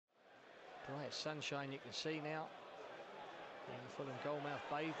Nice sunshine you can see now. And the Fulham goalmouth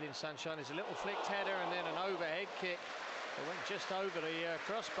bathed in sunshine. There's a little flicked header and then an overhead kick that went just over the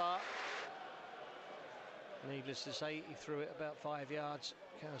crossbar. Needless to say, he threw it about 5 yards.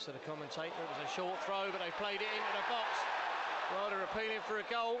 Comes to the commentator, it was a short throw, but they played it into the box. Rather appealing for a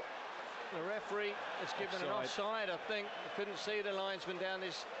goal. The referee has given an offside, I think. I couldn't see the linesman down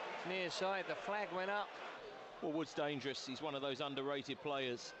this near side. The flag went up. Well, Wood's dangerous. He's one of those underrated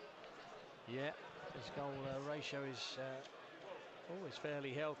players. Yeah, his goal ratio is always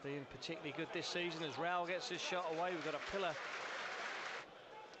fairly healthy and particularly good this season as Raul gets his shot away. We've got a pillar.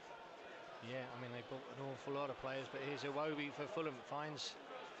 Yeah, I mean, they bought an awful lot of players, but here's Iwobi for Fulham. Finds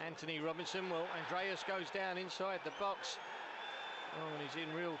Anthony Robinson. Well, Andreas goes down inside the box. Oh, and he's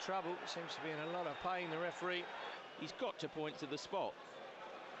in real trouble. Seems to be in a lot of pain, the referee. He's got to point to the spot.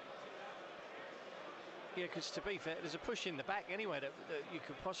 Yeah, because to be fair, there's a push in the back anyway that you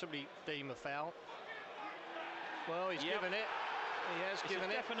could possibly deem a foul. Well, he's given it. He has given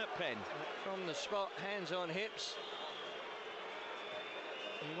it. It's a definite pen. From the spot, hands on hips.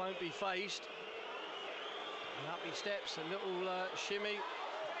 He won't be phased. And up he steps, a little shimmy.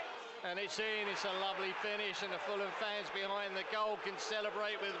 And it's in, it's a lovely finish, and the Fulham fans behind the goal can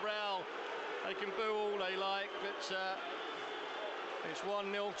celebrate with Raul. They can boo all they like, but it's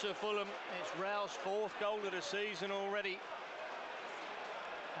 1-0 to Fulham. It's Raul's 4th goal of the season already.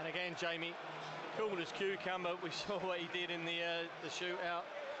 And again, Jamie, cool as cucumber. We saw what he did in the shootout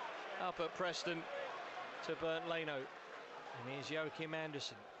up at Preston to Bernd Leno. And here's Joachim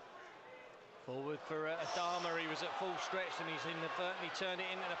Andersen. Forward for Adama. He was at full stretch and he's inadvertently turned it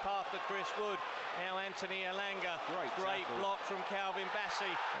into the path for Chris Wood. Now Anthony Elanga. Great block from Calvin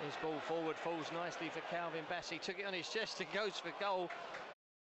Bassey. His ball forward falls nicely for Calvin Bassey. Took it on his chest and goes for goal.